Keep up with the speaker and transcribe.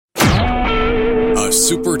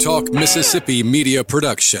SuperTalk Mississippi media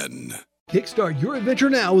production. Kickstart your adventure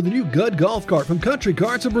now with the new Gud Golf Cart from Country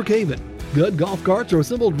Carts of Brookhaven. Gud Golf Carts are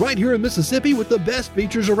assembled right here in Mississippi with the best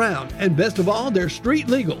features around. And best of all, they're street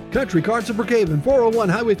legal. Country Carts of Brookhaven, 401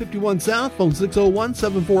 Highway 51 South, phone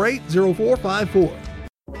 601-748-0454.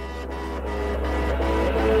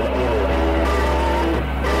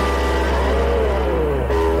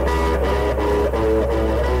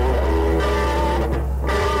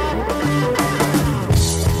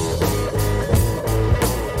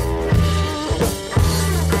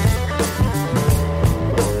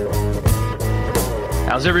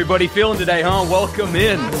 How's everybody feeling today, huh? Welcome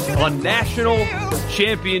in on National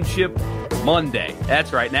Championship Monday.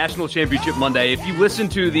 That's right, National Championship Monday. If you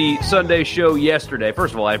listened to the Sunday show yesterday,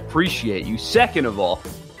 first of all, I appreciate you. Second of all,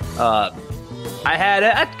 I had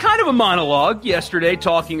a kind of a monologue yesterday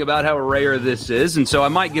talking about how rare this is, and so I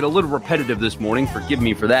might get a little repetitive this morning. Forgive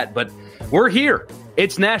me for that, but we're here.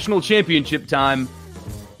 It's National Championship time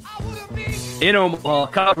in Omaha,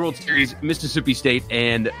 College World Series, Mississippi State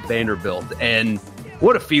and Vanderbilt, and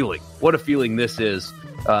what a feeling this is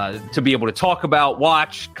to be able to talk about,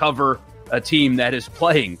 watch, cover a team that is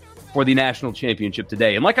playing for the national championship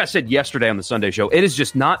today. And like I said yesterday on the Sunday show, it is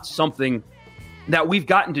just not something that we've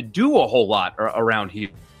gotten to do a whole lot around here.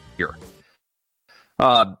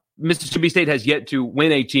 Mississippi State has yet to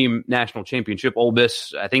win a team national championship. Ole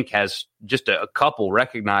Miss, I think, has just a couple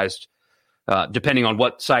recognized, depending on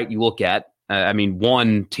what site you look at.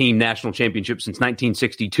 One team national championship since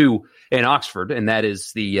 1962 in Oxford, and that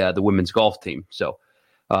is the women's golf team. So,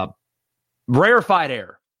 rarefied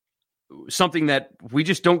air, something that we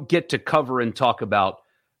just don't get to cover and talk about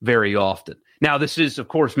very often. Now, this is, of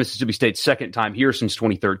course, Mississippi State's second time here since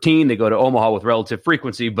 2013. They go to Omaha with relative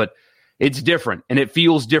frequency, but it's different, and it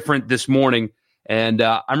feels different this morning. And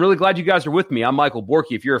I'm really glad you guys are with me. I'm Michael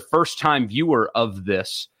Borky. If you're a first-time viewer of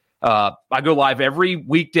this, I go live every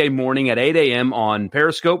weekday morning at 8 a.m. on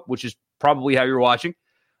Periscope, which is probably how you're watching.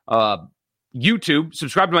 YouTube,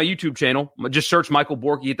 subscribe to my YouTube channel. Just search Michael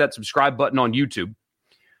Borky, hit that subscribe button on YouTube.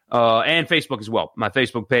 And Facebook as well. My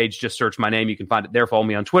Facebook page, just search my name. You can find it there. Follow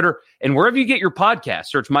me on Twitter. And wherever you get your podcast,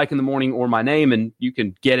 search Mike in the Morning or my name, and you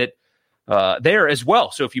can get it there as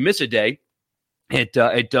well. So if you miss a day,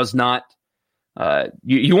 it does not,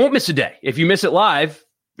 you won't miss a day. If you miss it live,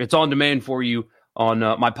 it's on demand for you on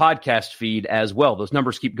my podcast feed as well. Those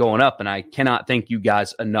numbers keep going up, and I cannot thank you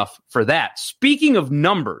guys enough for that. Speaking of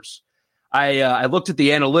numbers, I looked at the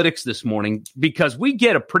analytics this morning because we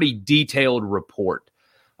get a pretty detailed report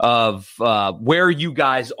of where you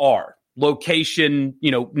guys are, location,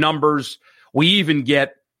 numbers. We even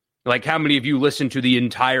get like how many of you listen to the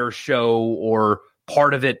entire show or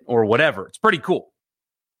part of it or whatever. It's pretty cool.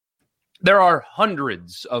 There are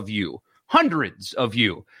hundreds of you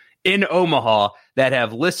in Omaha that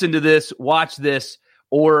have listened to this, watched this,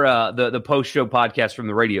 or the post-show podcast from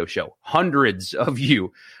the radio show. Hundreds of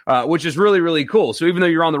you, which is really, really cool. So even though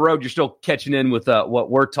you're on the road, you're still catching in with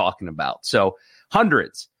what we're talking about. So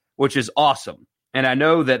hundreds, which is awesome. And I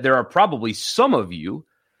know that there are probably some of you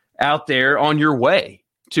out there on your way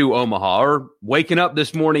to Omaha or waking up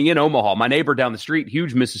this morning in Omaha. My neighbor down the street,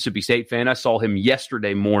 huge Mississippi State fan. I saw him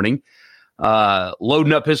yesterday morning.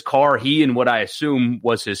 Loading up his car, he and what I assume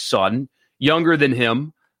was his son, younger than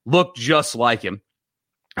him, looked just like him.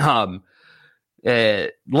 Loading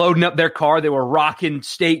up their car, they were rocking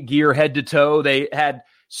State gear head to toe. They had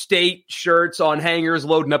State shirts on hangers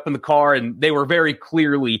loading up in the car, and they were very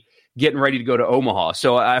clearly getting ready to go to Omaha.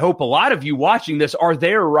 So I hope a lot of you watching this are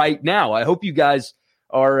there right now. I hope you guys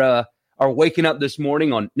are waking up this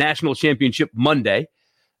morning on National Championship Monday,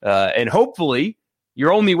 and hopefully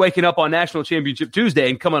you're only waking up on National Championship Tuesday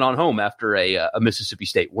and coming on home after a Mississippi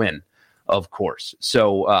State win, of course.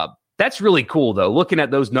 So that's really cool, though. Looking at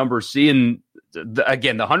those numbers, seeing,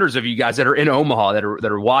 the hundreds of you guys that are in Omaha that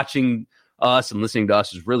are watching us and listening to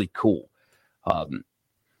us is really cool.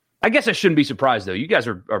 I guess I shouldn't be surprised, though. You guys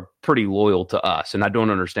are pretty loyal to us, and I don't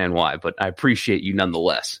understand why, but I appreciate you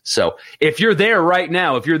nonetheless. So if you're there right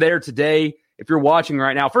now, if you're there today, if you're watching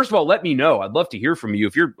right now, first of all, let me know. I'd love to hear from you.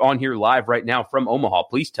 If you're on here live right now from Omaha,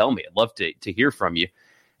 please tell me. I'd love to hear from you.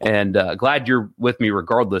 And glad you're with me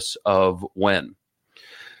regardless of when.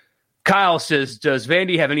 Kyle says, does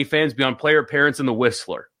Vandy have any fans beyond player, parents, and the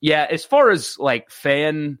Whistler? Yeah, as far as like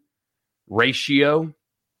fan ratio,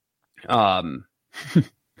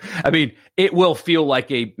 it will feel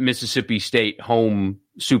like a Mississippi State home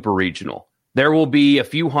super regional. There will be a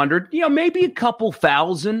few hundred, maybe a couple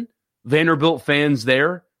thousand Vanderbilt fans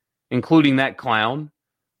there, including that clown.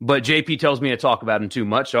 But JP tells me to talk about him too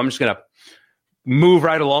much, so I'm just going to move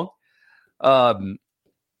right along.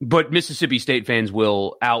 But Mississippi State fans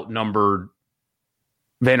will outnumber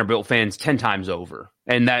Vanderbilt fans 10 times over,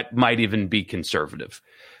 and that might even be conservative.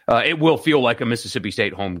 It will feel like a Mississippi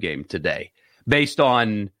State home game today, based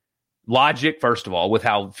on logic, first of all, with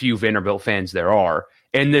how few Vanderbilt fans there are,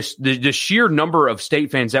 and the sheer number of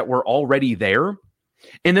State fans that were already there,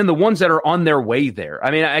 and then the ones that are on their way there. I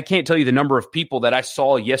mean, I can't tell you the number of people that I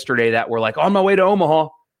saw yesterday that were like, on my way to Omaha.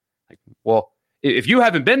 Like, well, if you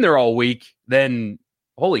haven't been there all week, then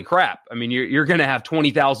holy crap. I mean, you're going to have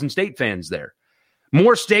 20,000 State fans there.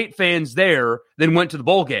 More State fans there than went to the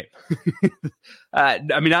bowl game. I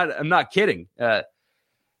mean, I'm not kidding.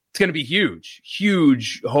 It's going to be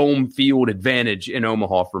huge home field advantage in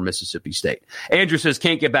Omaha for Mississippi State. Andrew says,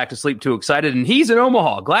 can't get back to sleep, too excited. And he's in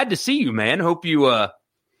Omaha. Glad to see you, man. Hope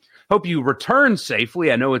you return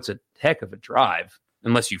safely. I know it's a heck of a drive,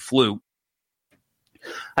 unless you flew.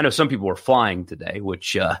 I know some people are flying today,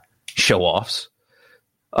 which show-offs.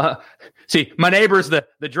 See, my neighbor's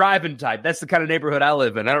the driving type. That's the kind of neighborhood I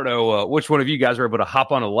live in. I don't know which one of you guys are able to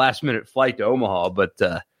hop on a last-minute flight to Omaha,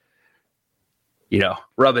 but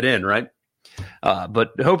rub it in, right?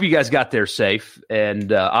 But hope you guys got there safe,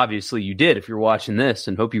 and obviously you did if you're watching this,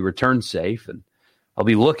 and hope you returned safe, and I'll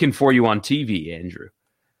be looking for you on TV, Andrew.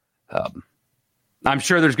 I'm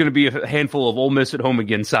sure there's going to be a handful of Ole Miss at home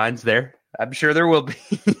again signs there. I'm sure there will be.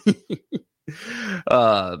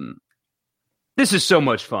 This is so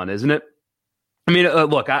much fun, isn't it? I mean,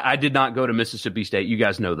 look, I did not go to Mississippi State. You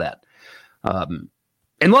guys know that. And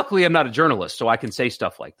luckily, I'm not a journalist, so I can say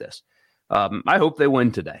stuff like this. I hope they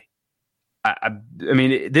win today. I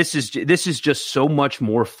mean, this is just so much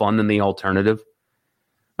more fun than the alternative.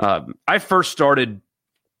 I first started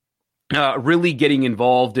really getting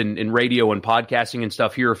involved in radio and podcasting and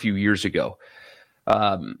stuff here a few years ago,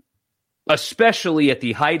 especially at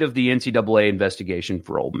the height of the NCAA investigation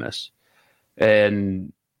for Ole Miss.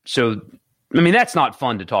 And so, I mean, that's not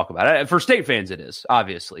fun to talk about. For State fans, it is,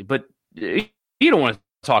 obviously. But you don't want to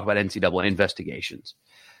talk about NCAA investigations.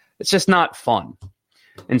 It's just not fun.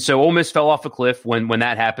 And so Ole Miss fell off a cliff when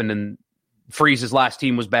that happened, and Freeze's last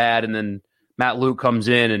team was bad, and then Matt Luke comes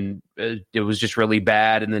in, and it was just really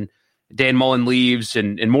bad. And then Dan Mullen leaves,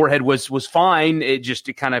 and Moorhead was fine. It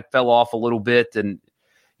kind of fell off a little bit. And,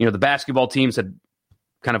 the basketball teams had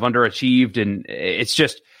kind of underachieved, and it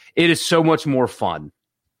is so much more fun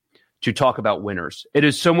to talk about winners. It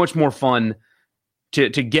is so much more fun to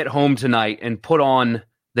get home tonight and put on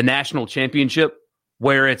the national championship,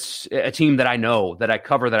 where it's a team that I know, that I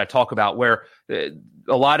cover, that I talk about, where a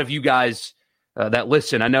lot of you guys that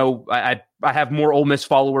listen, I know I have more Ole Miss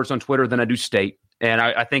followers on Twitter than I do State. And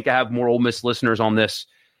I think I have more Ole Miss listeners on this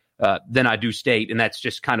than I do State. And that's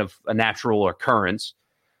just kind of a natural occurrence.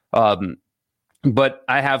 But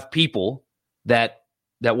I have people that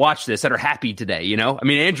watch this that are happy today, I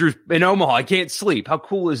mean, Andrew's in Omaha. I can't sleep. How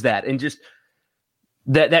cool is that? And just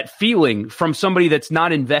that feeling from somebody that's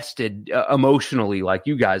not invested emotionally like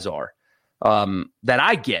you guys are, that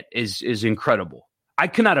I get is incredible. I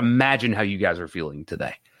cannot imagine how you guys are feeling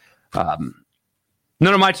today. None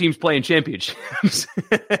of my teams playing championships.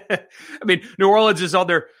 I mean, New Orleans is on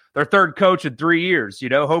their third coach in 3 years,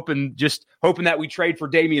 hoping that we trade for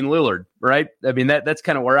Damian Lillard, right? I mean, that's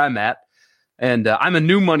kind of where I'm at. And I'm a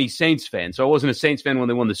new money Saints fan, so I wasn't a Saints fan when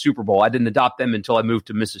they won the Super Bowl. I didn't adopt them until I moved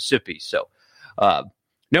to Mississippi. So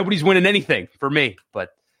nobody's winning anything for me,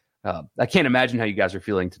 but I can't imagine how you guys are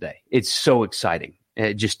feeling today. It's so exciting.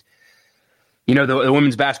 It just, the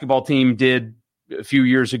women's basketball team did a few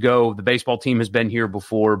years ago. The baseball team has been here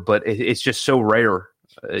before, but it's just so rare,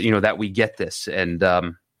 that we get this. And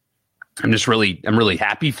I'm really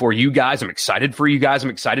happy for you guys. I'm excited for you guys.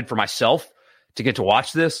 I'm excited for myself to get to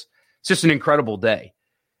watch this. It's just an incredible day.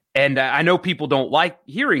 And I know people don't like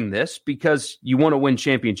hearing this because you want to win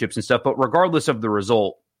championships and stuff, but regardless of the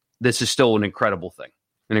result, this is still an incredible thing,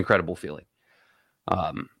 an incredible feeling.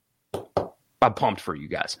 I'm pumped for you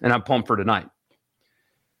guys, and I'm pumped for tonight.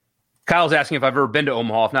 Kyle's asking if I've ever been to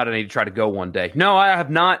Omaha. If not, I need to try to go one day. No, I have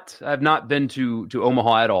not. I have not been to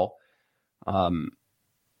Omaha at all.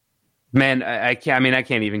 Man, I can't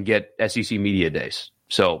even get SEC Media Days,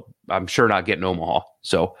 so I'm sure not getting Omaha.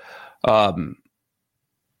 So, it'll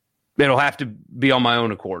have to be on my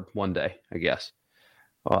own accord one day, I guess.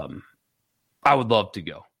 I would love to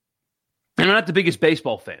go. And I'm not the biggest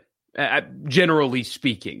baseball fan, generally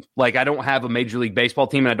speaking. Like, I don't have a Major League Baseball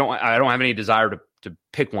team, and I don't have any desire to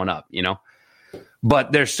pick one up,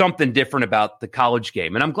 But there's something different about the college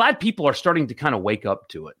game, and I'm glad people are starting to kind of wake up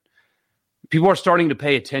to it. People are starting to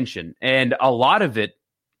pay attention, and a lot of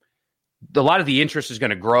the interest is going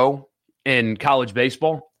to grow in college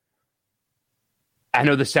baseball. I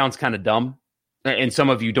know this sounds kind of dumb, and some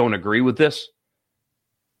of you don't agree with this,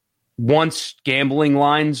 once gambling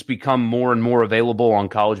lines become more and more available on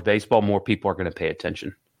college baseball, more people are going to pay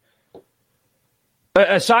attention.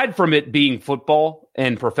 Aside from it being football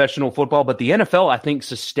and professional football, but the NFL, I think,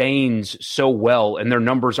 sustains so well, and their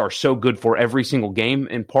numbers are so good for every single game,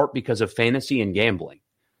 in part because of fantasy and gambling.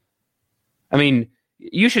 I mean,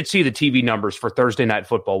 you should see the TV numbers for Thursday Night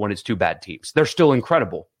Football when it's two bad teams. They're still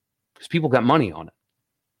incredible because people got money on it.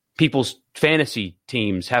 People's fantasy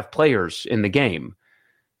teams have players in the game.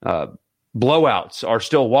 Blowouts are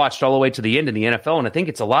still watched all the way to the end in the NFL, and I think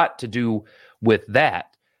it's a lot to do with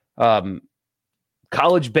that.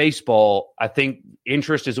 College baseball, I think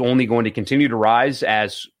interest is only going to continue to rise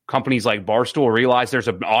as companies like Barstool realize there's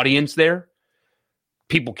an audience there.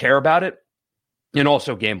 People care about it. And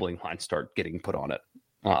also gambling lines start getting put on it.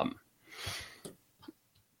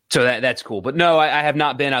 So that's cool. But no, I have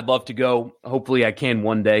not been. I'd love to go. Hopefully I can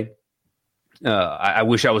one day. I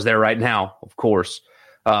wish I was there right now, of course.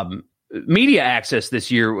 Media access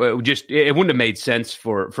this year, it wouldn't have made sense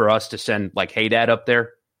for us to send like Haydad up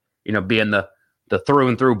there, being the through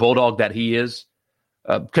and through Bulldog that he is,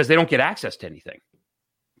 because they don't get access to anything.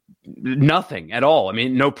 Nothing at all. I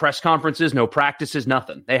mean, no press conferences, no practices,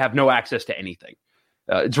 nothing. They have no access to anything.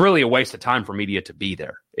 It's really a waste of time for media to be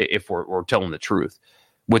there if we're telling the truth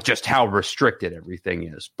with just how restricted everything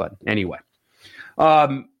is. But anyway,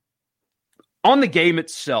 on the game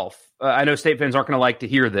itself, I know State fans aren't going to like to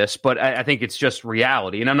hear this, but I think it's just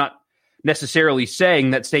reality. And I'm not necessarily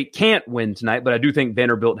saying that State can't win tonight, but I do think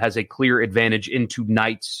Vanderbilt has a clear advantage in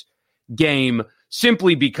tonight's game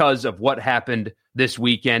simply because of what happened this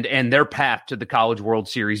weekend and their path to the College World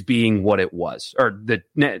Series being what it was, or the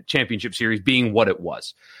championship series being what it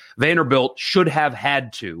was. Vanderbilt should have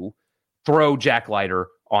had to throw Jack Leiter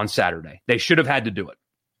on Saturday. They should have had to do it.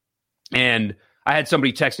 And I had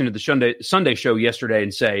somebody text into the Sunday show yesterday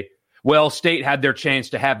and say, well, State had their chance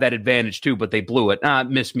to have that advantage too, but they blew it.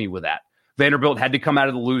 Miss me with that. Vanderbilt had to come out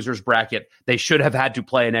of the losers bracket. They should have had to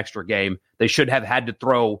play an extra game. They should have had to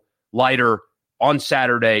throw Leiter on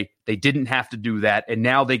Saturday. They didn't have to do that, and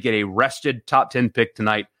now they get a rested top 10 pick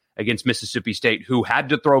tonight against Mississippi State, who had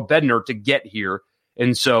to throw Bednar to get here.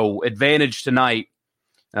 And so advantage tonight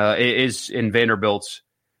is in Vanderbilt's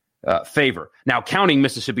favor. Now, counting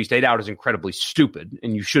Mississippi State out is incredibly stupid,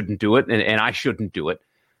 and you shouldn't do it, and I shouldn't do it.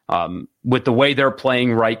 With the way they're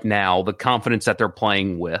playing right now, the confidence that they're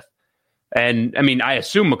playing with. And, I mean, I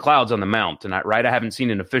assume McLeod's on the mound tonight, right? I haven't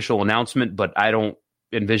seen an official announcement, but I don't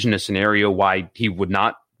envision a scenario why he would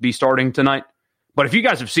not be starting tonight. But if you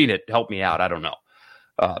guys have seen it, help me out. I don't know.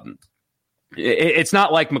 It's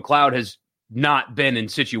not like McLeod has not been in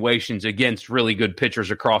situations against really good pitchers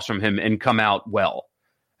across from him and come out well.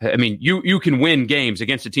 I mean, you can win games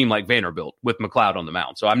against a team like Vanderbilt with McLeod on the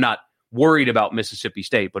mound. So I'm not worried about Mississippi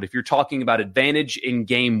State. But if you're talking about advantage in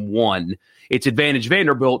game one, it's advantage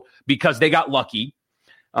Vanderbilt because they got lucky.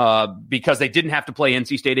 Because they didn't have to play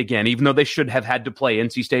NC State again, even though they should have had to play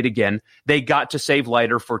NC State again. They got to save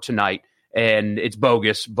Leiter for tonight, and it's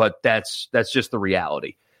bogus, but that's just the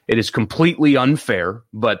reality. It is completely unfair,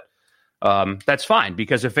 but that's fine,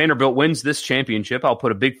 because if Vanderbilt wins this championship, I'll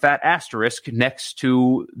put a big fat asterisk next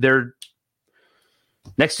to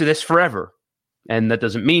this forever. And that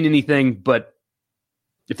doesn't mean anything, but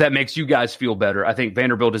if that makes you guys feel better, I think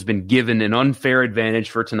Vanderbilt has been given an unfair advantage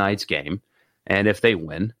for tonight's game. And if they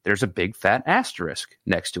win, there's a big fat asterisk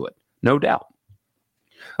next to it. No doubt.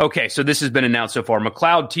 Okay, so this has been announced so far.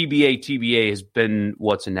 McLeod, TBA has been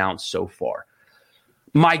what's announced so far.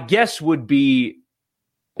 My guess would be,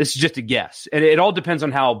 this is just a guess, and it all depends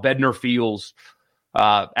on how Bednar feels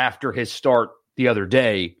after his start the other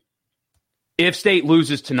day. If State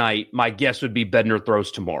loses tonight, my guess would be Bednar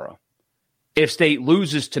throws tomorrow. If State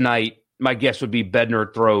loses tonight, my guess would be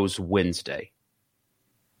Bednar throws Wednesday.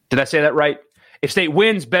 Did I say that right? If State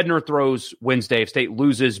wins, Bednar throws Wednesday. If State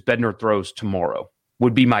loses, Bednar throws tomorrow,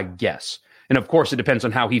 would be my guess. And, of course, it depends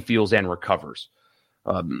on how he feels and recovers.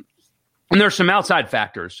 And there's some outside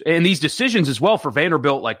factors. And these decisions as well for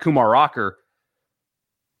Vanderbilt, like Kumar Rocker,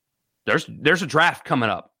 there's a draft coming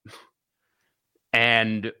up.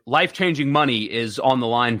 And life-changing money is on the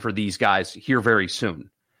line for these guys here very soon.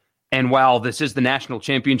 And while this is the national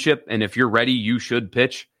championship, and if you're ready, you should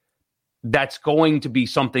pitch, that's going to be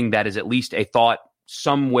something that is at least a thought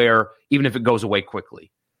somewhere, even if it goes away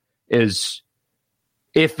quickly, is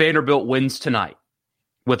if Vanderbilt wins tonight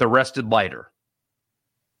with a rested Leiter,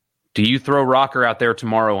 do you throw Rocker out there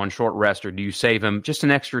tomorrow on short rest, or do you save him just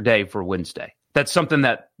an extra day for Wednesday? That's something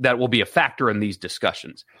that will be a factor in these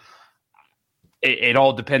discussions. It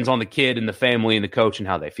all depends on the kid and the family and the coach and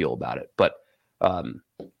how they feel about it. But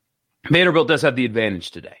Vanderbilt does have the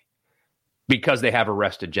advantage today because they have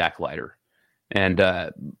arrested Jack Leiter. And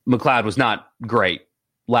McLeod was not great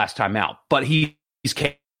last time out, but he's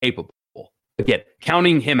capable. Again,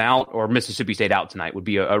 counting him out or Mississippi State out tonight would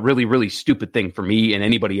be a really, really stupid thing for me and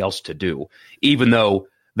anybody else to do, even though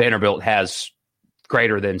Vanderbilt has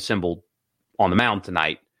greater than Simble on the mound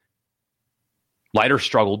tonight. Leiter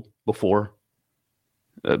struggled before.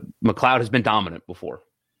 McLeod has been dominant before.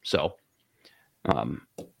 So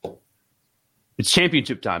it's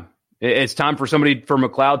championship time. It's time for somebody, for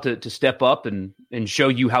McLeod to step up and show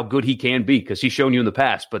you how good he can be, because he's shown you in the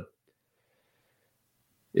past, but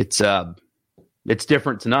it's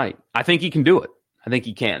different tonight. I think he can do it. I think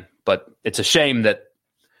he can, but it's a shame that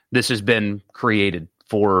this has been created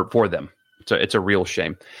for them. It's a real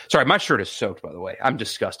shame. Sorry, my shirt is soaked, by the way. I'm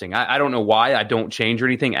disgusting. I don't know why I don't change or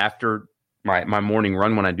anything after my morning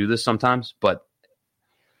run when I do this sometimes, but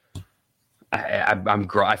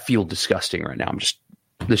I feel disgusting right now.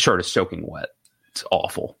 The shirt is soaking wet. It's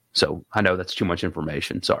awful. So I know that's too much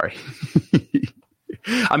information. Sorry.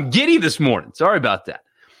 I'm giddy this morning. Sorry about that.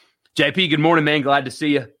 JP, good morning, man. Glad to see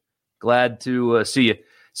you. Glad to see you.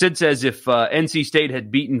 Sid says, if NC State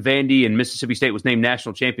had beaten Vandy and Mississippi State was named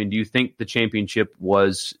national champion, do you think the championship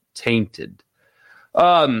was tainted?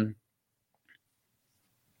 I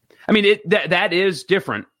mean, that is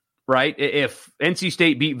different, right? If NC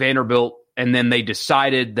State beat Vanderbilt and then they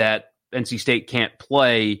decided that NC State can't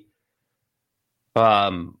play,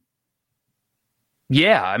 yeah,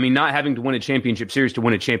 I mean, not having to win a championship series to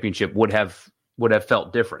win a championship would have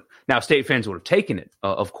felt different. Now, State fans would have taken it,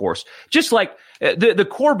 of course. Just like the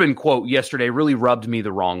Corbin quote yesterday really rubbed me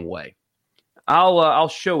the wrong way. I'll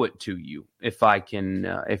show it to you if I can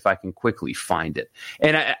quickly find it.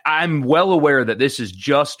 And I'm well aware that this is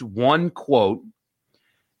just one quote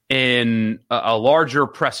in a larger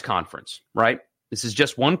press conference, right? This is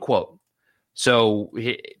just one quote. So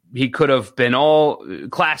he could have been all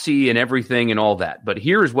classy and everything and all that. But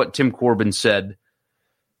here's what Tim Corbin said,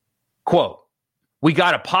 quote, "We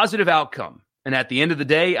got a positive outcome. And at the end of the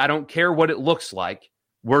day, I don't care what it looks like.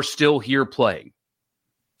 We're still here playing."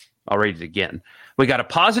 I'll read it again. "We got a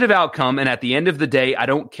positive outcome. And at the end of the day, I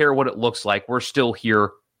don't care what it looks like. We're still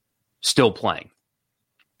here, still playing."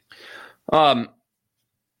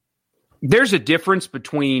 There's a difference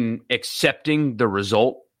between accepting the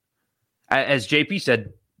result. As JP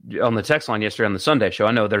said on the text line yesterday on the Sunday show,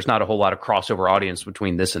 I know there's not a whole lot of crossover audience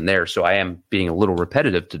between this and there, so I am being a little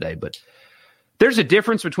repetitive today, but there's a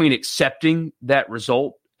difference between accepting that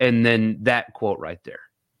result and then that quote right there.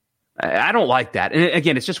 I don't like that. And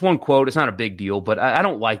again, it's just one quote. It's not a big deal, but I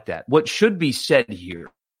don't like that. What should be said here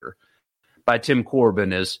by Tim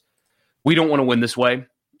Corbin is, we don't want to win this way.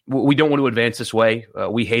 We don't want to advance this way.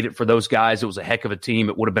 We hate it for those guys. It was a heck of a team.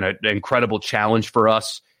 It would have been an incredible challenge for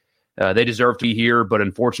us. They deserve to be here, but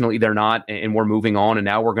unfortunately they're not, and we're moving on, and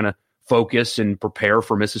now we're going to focus and prepare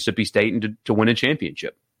for Mississippi State and to win a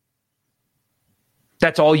championship.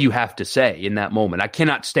 That's all you have to say in that moment. I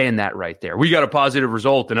cannot stand that right there. We got a positive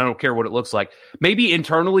result, and I don't care what it looks like. Maybe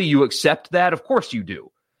internally you accept that. Of course you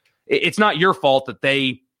do. It's not your fault that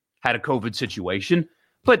they had a COVID situation,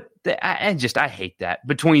 but I hate that.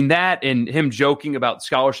 Between that and him joking about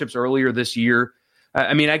scholarships earlier this year,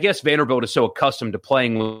 I mean, I guess Vanderbilt is so accustomed to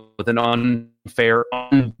playing with an unfair,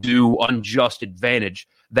 undue, unjust advantage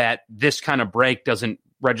that this kind of break doesn't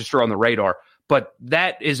register on the radar. But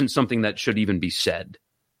that isn't something that should even be said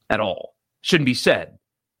at all. Shouldn't be said.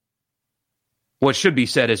 What should be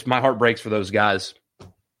said is, my heart breaks for those guys.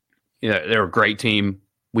 You know, they're a great team.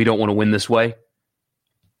 We don't want to win this way,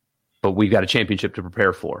 but we've got a championship to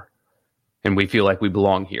prepare for, and we feel like we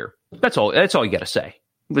belong here. That's all. That's all you got to say.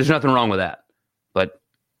 There's nothing wrong with that. But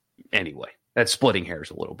anyway, that's splitting hairs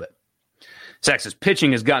a little bit. Texas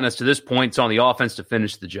pitching has gotten us to this point. It's on the offense to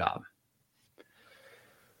finish the job.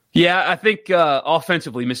 Yeah, I think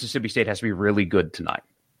offensively, Mississippi State has to be really good tonight.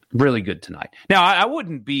 Really good tonight. Now, I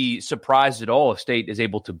wouldn't be surprised at all if State is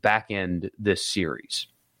able to back end this series.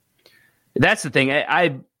 That's the thing.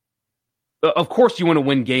 Of course, you want to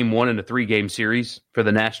win game one in a 3-game series for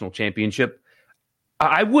the national championship.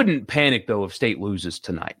 I wouldn't panic, though, if State loses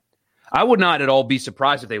tonight. I would not at all be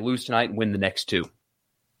surprised if they lose tonight and win the next 2.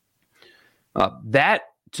 That,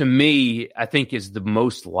 to me, I think is the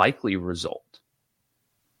most likely result.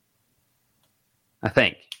 I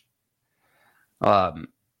think. I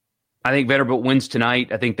think Vanderbilt wins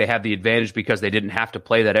tonight. I think they have the advantage because they didn't have to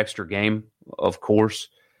play that extra game, of course.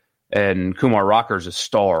 And Kumar Rocker's a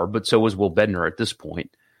star, but so is Will Bednar at this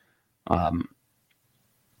point.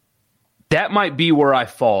 That might be where I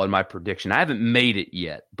fall in my prediction. I haven't made it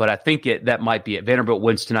yet, but I think that might be it. Vanderbilt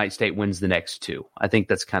wins tonight. State wins the next two. I think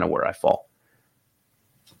that's kind of where I fall.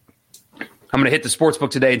 I'm going to hit the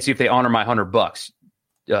sportsbook today and see if they honor my $100.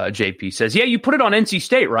 JP says, yeah, you put it on NC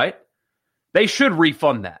State, right? They should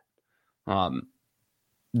refund that.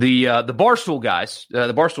 The Barstool guys,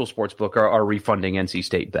 the Barstool Sportsbook are refunding NC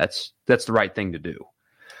State bets. That's the right thing to do.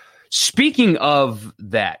 Speaking of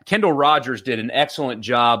that, Kendall Rogers did an excellent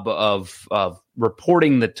job of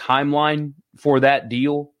reporting the timeline for that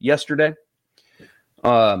deal yesterday.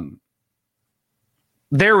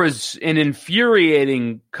 There was an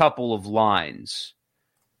infuriating couple of lines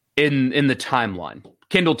in the timeline.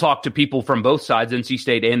 Kendall talked to people from both sides, NC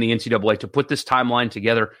State and the NCAA, to put this timeline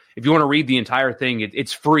together. If you want to read the entire thing,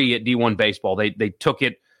 it's free at D1 Baseball. They took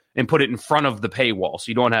it and put it in front of the paywall, so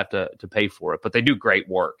you don't have to pay for it. But they do great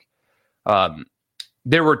work.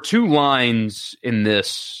 There were two lines in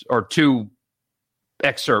this, or two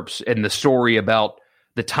excerpts in the story about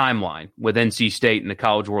the timeline with NC State and the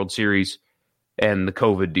College World Series and the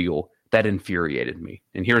COVID deal that infuriated me.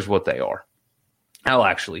 And here's what they are. I'll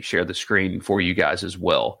actually share the screen for you guys as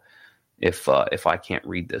well if I can't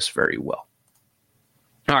read this very well.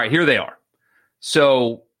 All right, here they are.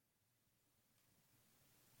 So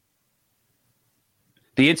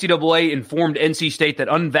the NCAA informed NC State that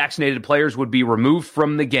unvaccinated players would be removed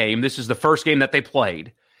from the game. This is the first game that they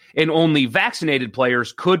played. And only vaccinated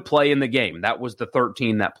players could play in the game. That was the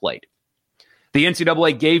 13 that played. The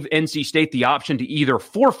NCAA gave NC State the option to either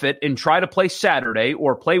forfeit and try to play Saturday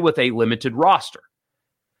or play with a limited roster.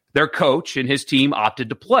 Their coach and his team opted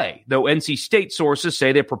to play, though NC State sources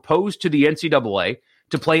say they proposed to the NCAA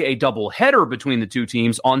to play a doubleheader between the two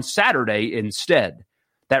teams on Saturday instead.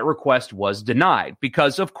 That request was denied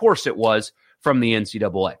because, of course, it was from the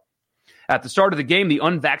NCAA. At the start of the game, the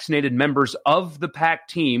unvaccinated members of the Pac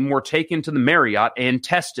team were taken to the Marriott and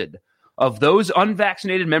tested. Of those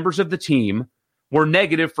unvaccinated members of the team were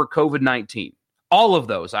negative for COVID-19. All of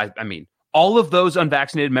those, all of those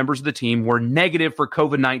unvaccinated members of the team were negative for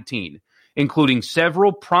COVID-19, including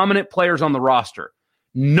several prominent players on the roster.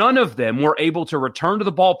 None of them were able to return to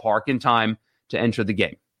the ballpark in time to enter the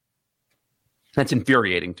game. That's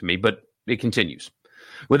infuriating to me, but it continues.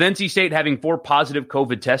 With NC State having 4 positive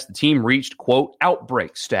COVID tests, the team reached, quote,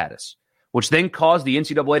 outbreak status, which then caused the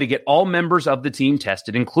NCAA to get all members of the team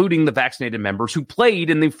tested, including the vaccinated members who played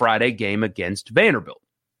in the Friday game against Vanderbilt.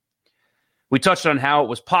 We touched on how it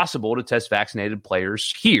was possible to test vaccinated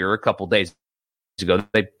players here a couple days ago.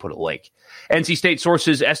 They put a link. NC State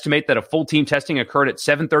sources estimate that a full team testing occurred at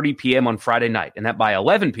 7:30 p.m. on Friday night, and that by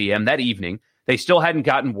 11 p.m. that evening, they still hadn't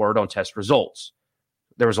gotten word on test results.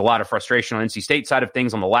 There was a lot of frustration on NC State side of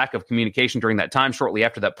things on the lack of communication during that time. Shortly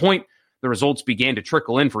after that point, the results began to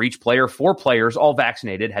trickle in for each player. 4 players, all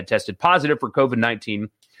vaccinated, had tested positive for COVID-19,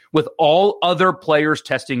 with all other players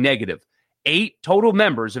testing negative. 8 total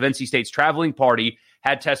members of NC State's traveling party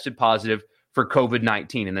had tested positive for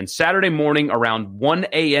COVID-19. And then Saturday morning around 1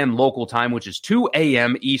 a.m. local time, which is 2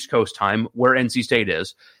 a.m. East Coast time, where NC State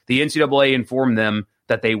is, the NCAA informed them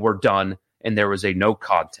that they were done and there was a no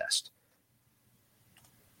contest.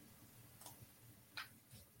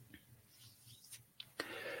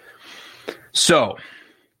 So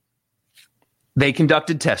they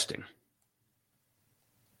conducted testing.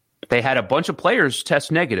 They had a bunch of players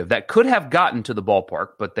test negative that could have gotten to the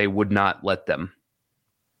ballpark, but they would not let them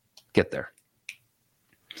get there.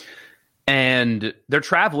 And their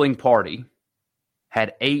traveling party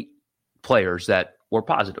had 8 players that were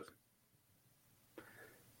positive.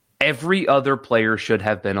 Every other player should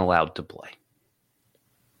have been allowed to play.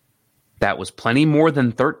 That was plenty more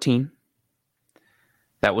than 13.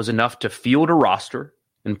 That was enough to field a roster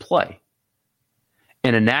and play.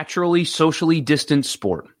 In a naturally, socially distant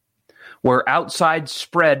sport, where outside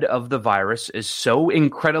spread of the virus is so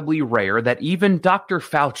incredibly rare that even Dr.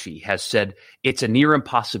 Fauci has said it's a near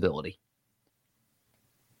impossibility.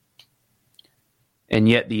 And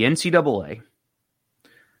yet the NCAA,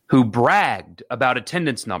 who bragged about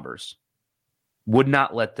attendance numbers, would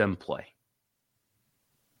not let them play.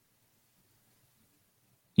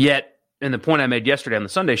 Yet, and the point I made yesterday on the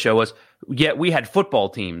Sunday show was, yet we had football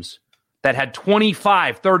teams that had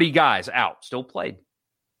 25, 30 guys out, still played.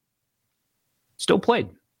 Still played.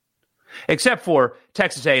 Except for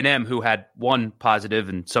Texas A&M, who had 1 positive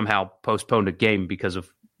and somehow postponed a game because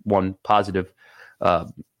of 1 positive.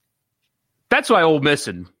 That's why Ole Miss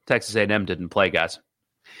and Texas A&M didn't play, guys.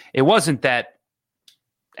 It wasn't that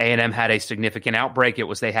A&M had a significant outbreak. It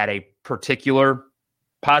was they had a particular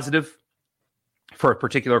positive for a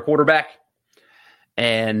particular quarterback,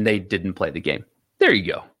 and they didn't play the game. There you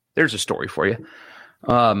go. There's a story for you.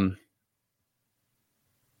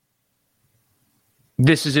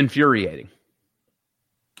 This is infuriating.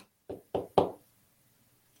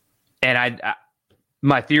 And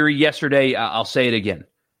my theory yesterday, I'll say it again.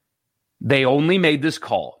 They only made this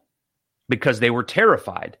call because they were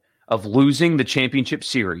terrified of losing the championship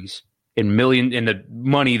series in the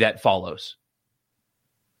money that follows.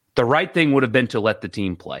 The right thing would have been to let the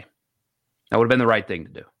team play. That would have been the right thing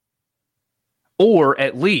to do. Or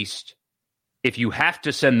at least, if you have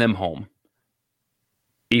to send them home,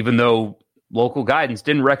 even though local guidance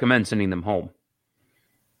didn't recommend sending them home,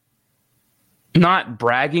 not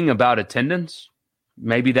bragging about attendance,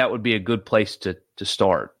 maybe that would be a good place to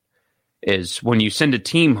start, is when you send a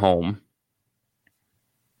team home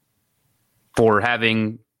for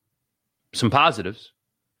having some positives,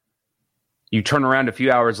 you turn around a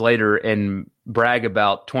few hours later and brag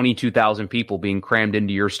about 22,000 people being crammed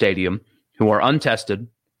into your stadium who are untested,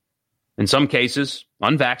 in some cases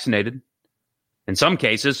unvaccinated, in some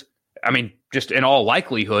cases, just in all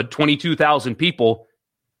likelihood, 22,000 people,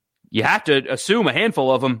 you have to assume a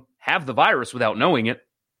handful of them have the virus without knowing it.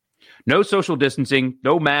 No social distancing,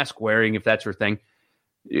 no mask wearing if that's your thing,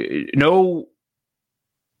 no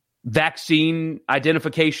vaccine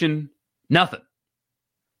identification, nothing.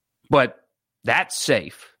 But that's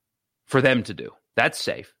safe for them to do. That's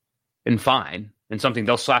safe and fine and something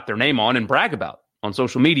they'll slap their name on and brag about on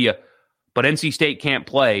social media. But NC State can't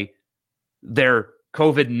play their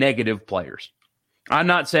COVID negative players. I'm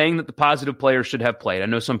not saying that the positive players should have played. I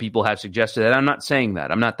know some people have suggested that. I'm not saying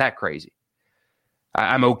that. I'm not that crazy.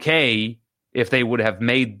 I'm okay if they would have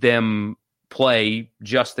made them play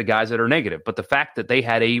just the guys that are negative. But the fact that they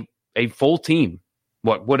had a full team,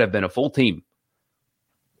 what would have been a full team,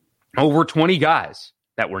 over 20 guys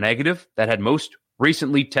that were negative, that had most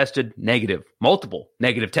recently tested negative, multiple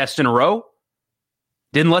negative tests in a row,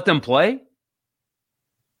 didn't let them play.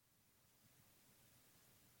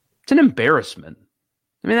 It's an embarrassment.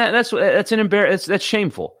 That's an embarrassment. That's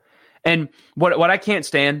shameful. And what I can't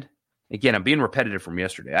stand, again, I'm being repetitive from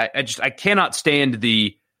yesterday. I cannot stand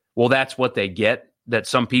that's what they get, that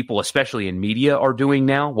some people, especially in media, are doing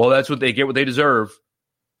now. Well, that's what they get, what they deserve.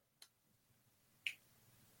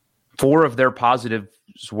 4 of their positives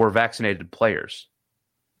were vaccinated players.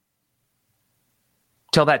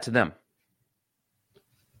 Tell that to them.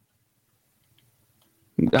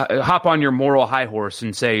 Hop on your moral high horse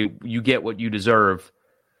and say you get what you deserve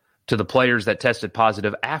to the players that tested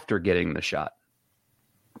positive after getting the shot.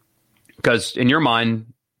 Because in your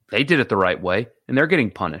mind, they did it the right way, and they're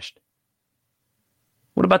getting punished.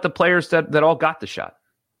 What about the players that all got the shot?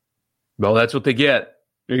 Well, that's what they get.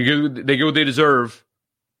 They get what they deserve.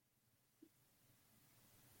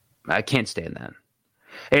 I can't stand that.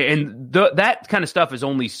 And that kind of stuff is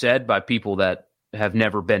only said by people that have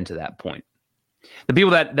never been to that point. The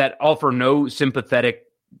people that offer no sympathetic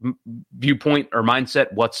viewpoint or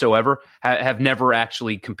mindset whatsoever have never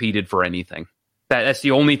actually competed for anything. That's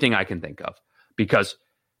the only thing I can think of. Because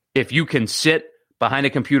if you can sit behind a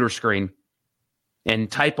computer screen and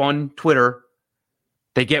type on Twitter,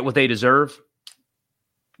 they get what they deserve,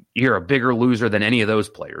 you're a bigger loser than any of those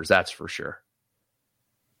players, that's for sure.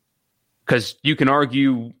 Because you can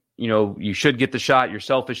argue, you should get the shot, you're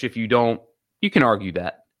selfish if you don't. You can argue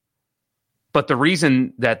that. But the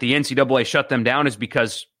reason that the NCAA shut them down is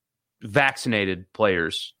because vaccinated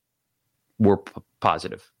players were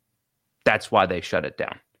positive. That's why they shut it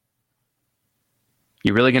down.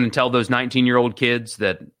 You really going to tell those 19-year-old kids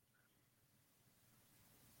that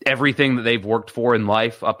everything that they've worked for in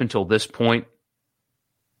life up until this point,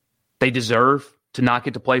 they deserve to not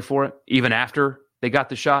get to play for it, even after they got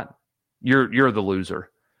the shot? You're the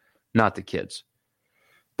loser, not the kids.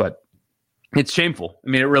 But it's shameful. It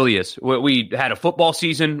really is. We had a football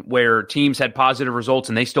season where teams had positive results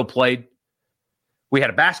and they still played. We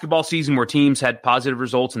had a basketball season where teams had positive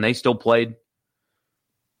results and they still played.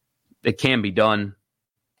 It can be done.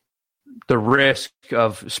 The risk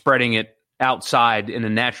of spreading it outside in a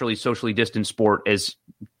naturally socially distant sport is,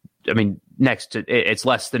 it's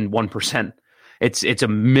less than 1%. It's a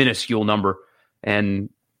minuscule number. And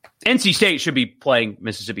NC State should be playing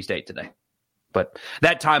Mississippi State today. But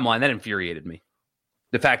that timeline, that infuriated me.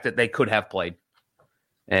 The fact that they could have played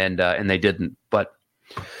and they didn't. But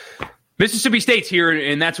Mississippi State's here,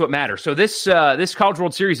 and that's what matters. So this College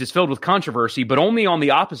World Series is filled with controversy, but only on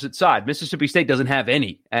the opposite side. Mississippi State doesn't have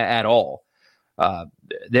any at all.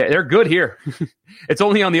 They're good here. It's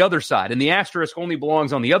only on the other side, and the asterisk only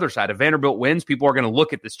belongs on the other side. If Vanderbilt wins, people are going to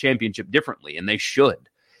look at this championship differently, and they should.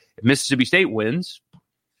 If Mississippi State wins,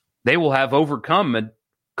 they will have overcome a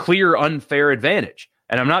clear unfair advantage.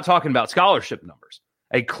 And I'm not talking about scholarship numbers.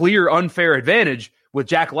 A clear unfair advantage with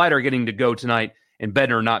Jack Leiter getting to go tonight and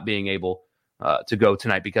Bednar not being able to go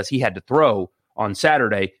tonight because he had to throw on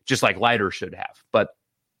Saturday, just like Leiter should have. But,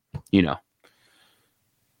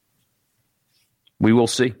 we will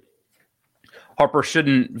see. Harper,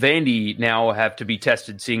 shouldn't Vandy now have to be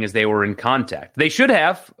tested seeing as they were in contact? They should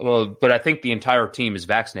have, but I think the entire team is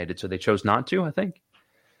vaccinated, so they chose not to, I think.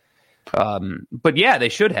 But yeah, they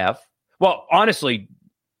should have. Well, honestly,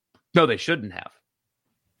 no, they shouldn't have.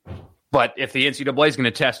 But if the NCAA is going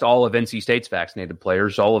to test all of NC State's vaccinated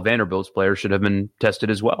players, all of Vanderbilt's players should have been tested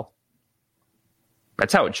as well.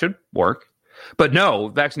 That's how it should work. But no,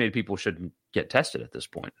 vaccinated people shouldn't get tested at this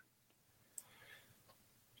point.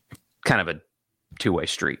 Kind of a two-way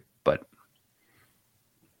street, but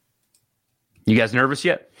you guys nervous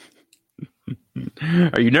yet?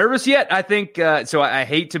 Are you nervous yet? I think so. I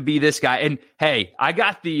hate to be this guy. And hey, I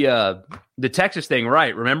got the Texas thing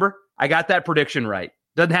right. Remember? I got that prediction right.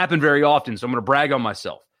 Doesn't happen very often, so I'm going to brag on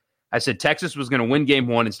myself. I said Texas was going to win game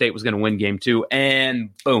 1 and State was going to win game 2, and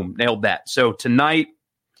boom, nailed that. So tonight,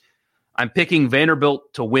 I'm picking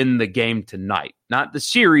Vanderbilt to win the game tonight. Not the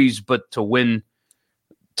series, but to win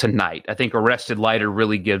tonight. I think arrested Leiter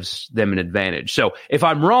really gives them an advantage. So if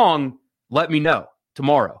I'm wrong, let me know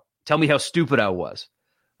tomorrow. Tell me how stupid I was.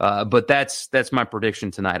 But that's my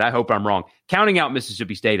prediction tonight. I hope I'm wrong. Counting out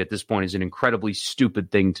Mississippi State at this point is an incredibly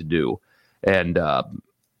stupid thing to do. And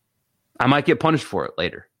I might get punished for it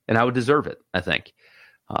later. And I would deserve it, I think.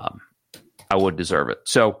 I would deserve it.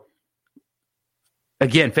 So,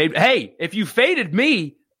 again, hey, if you faded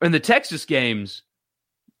me in the Texas games,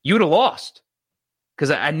 you would have lost. Because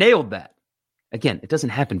I nailed that. Again, it doesn't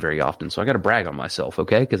happen very often, so I got to brag on myself,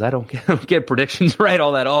 okay? Because I don't get predictions right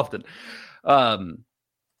all that often. I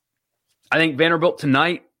think Vanderbilt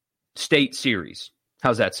tonight, State series.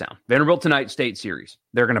 How's that sound? Vanderbilt tonight, State series.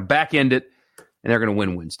 They're going to back end it, and they're going to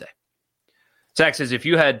win Wednesday. Zach says, if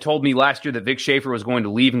you had told me last year that Vic Schaefer was going to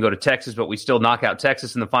leave and go to Texas, but we still knock out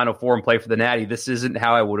Texas in the Final Four and play for the Natty, this isn't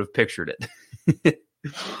how I would have pictured it.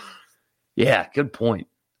 Yeah, good point.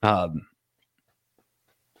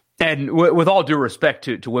 And with all due respect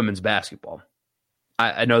to women's basketball,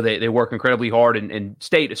 I know they work incredibly hard, and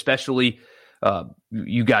State especially.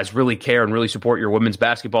 You guys really care and really support your women's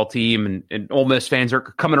basketball team, and Ole Miss fans are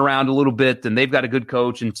coming around a little bit, and they've got a good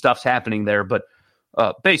coach, and stuff's happening there. But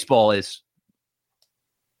baseball is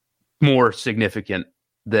more significant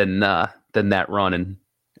than that run in,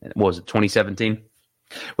 what was it, 2017?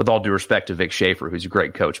 With all due respect to Vic Schaefer, who's a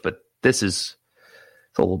great coach, but it's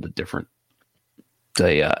a little bit different.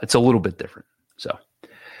 It's a little bit different. So,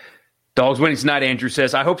 Dogs winning tonight, Andrew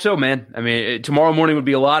says. I hope so, man. I mean, tomorrow morning would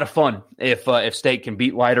be a lot of fun if State can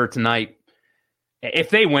beat Leiter tonight. If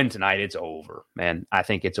they win tonight, it's over, man. I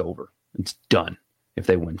think it's over. It's done if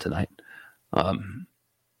they win tonight. But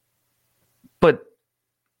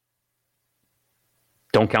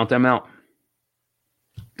don't count them out.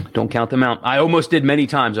 Don't count them out. I almost did many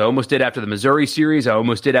times. I almost did after the Missouri series. I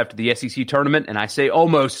almost did after the SEC tournament. And I say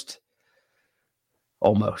almost.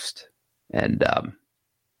 Almost. And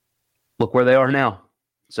look where they are now.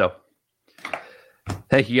 So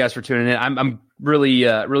thank you guys for tuning in. I'm really,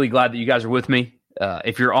 really glad that you guys are with me.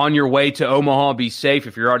 If you're on your way to Omaha, be safe.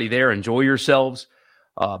 If you're already there, enjoy yourselves.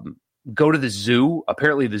 Go to the zoo.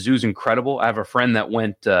 Apparently the zoo's incredible. I have a friend that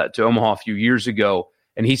went to Omaha a few years ago,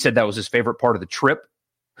 and he said that was his favorite part of the trip.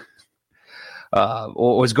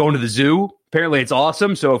 Was going to the zoo. Apparently it's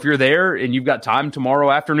awesome. So if you're there and you've got time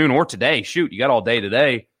tomorrow afternoon or today, shoot, you got all day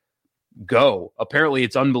today, go. Apparently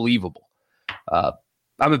it's unbelievable. I'm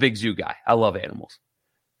a big zoo guy. I love animals.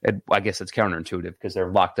 And I guess it's counterintuitive because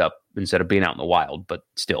they're locked up instead of being out in the wild, but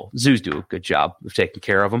still, zoos do a good job of taking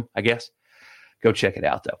care of them, I guess. Go check it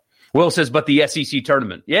out, though. Will says, but the SEC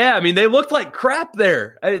tournament. Yeah, I mean, they looked like crap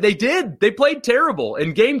there. They did. They played terrible.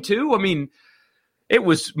 In game 2, I mean, it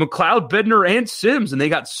was McLeod, Bednar, and Sims, and they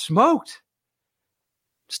got smoked.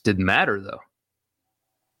 Just didn't matter, though.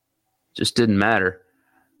 Just didn't matter.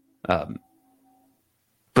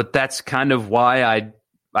 But that's kind of why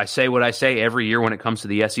I say what I say every year when it comes to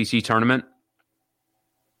the SEC tournament.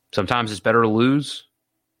 Sometimes it's better to lose.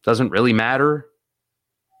 Doesn't really matter.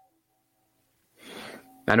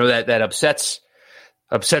 I know that upsets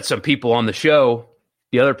some people on the show,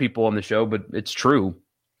 the other people on the show, but it's true.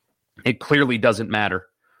 It clearly doesn't matter.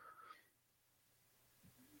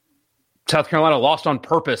 South Carolina lost on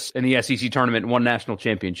purpose in the SEC tournament and won national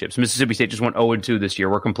championships. Mississippi State just went 0-2 this year.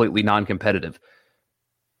 We're completely non-competitive.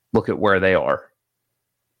 Look at where they are.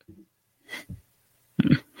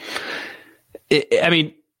 I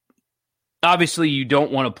mean, obviously you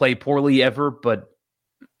don't want to play poorly ever, but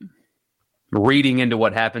reading into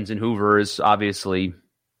what happens in Hoover is obviously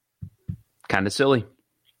kind of silly.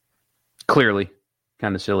 Clearly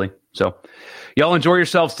kind of silly. So y'all enjoy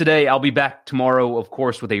yourselves today. I'll be back tomorrow, of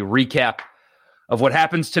course, with a recap of what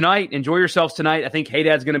happens tonight. Enjoy yourselves tonight. I think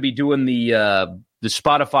Haydad's going to be doing the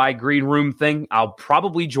Spotify Green Room thing. I'll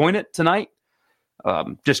probably join it tonight.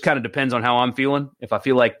 Just kind of depends on how I'm feeling. If I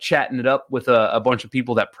feel like chatting it up with a bunch of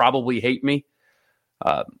people that probably hate me,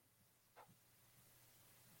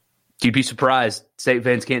 you'd be surprised. State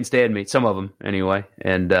fans can't stand me. Some of them, anyway.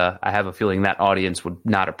 And I have a feeling that audience would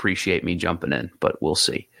not appreciate me jumping in, but we'll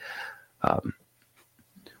see.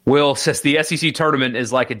 Will says the SEC tournament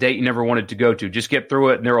is like a date you never wanted to go to. Just get through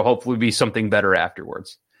it, and there will hopefully be something better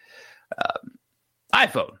afterwards.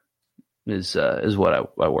 iPhone is what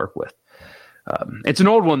I work with. It's an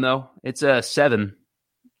old one, though. It's a 7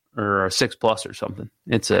 or a 6 Plus or something.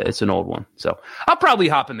 It's an old one. So I'll probably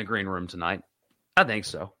hop in the green room tonight. I think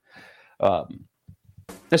so.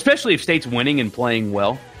 Especially if State's winning and playing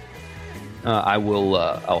well,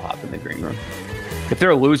 I'll hop in the green room. If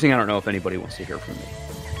they're losing, I don't know if anybody wants to hear from me.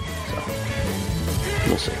 So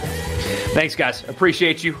we'll see. Thanks, guys.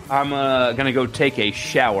 Appreciate you. I'm going to go take a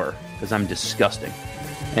shower because I'm disgusting.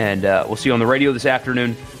 And we'll see you on the radio this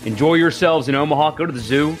afternoon. Enjoy yourselves in Omaha. Go to the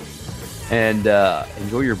zoo and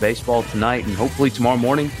enjoy your baseball tonight. And hopefully tomorrow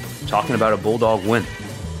morning, talking about a Bulldog win.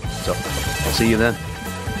 So I'll see you then.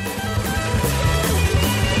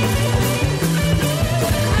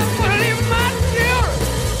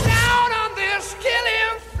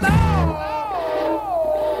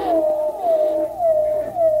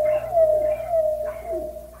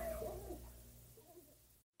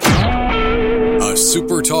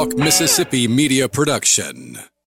 SuperTalk Mississippi Media Production.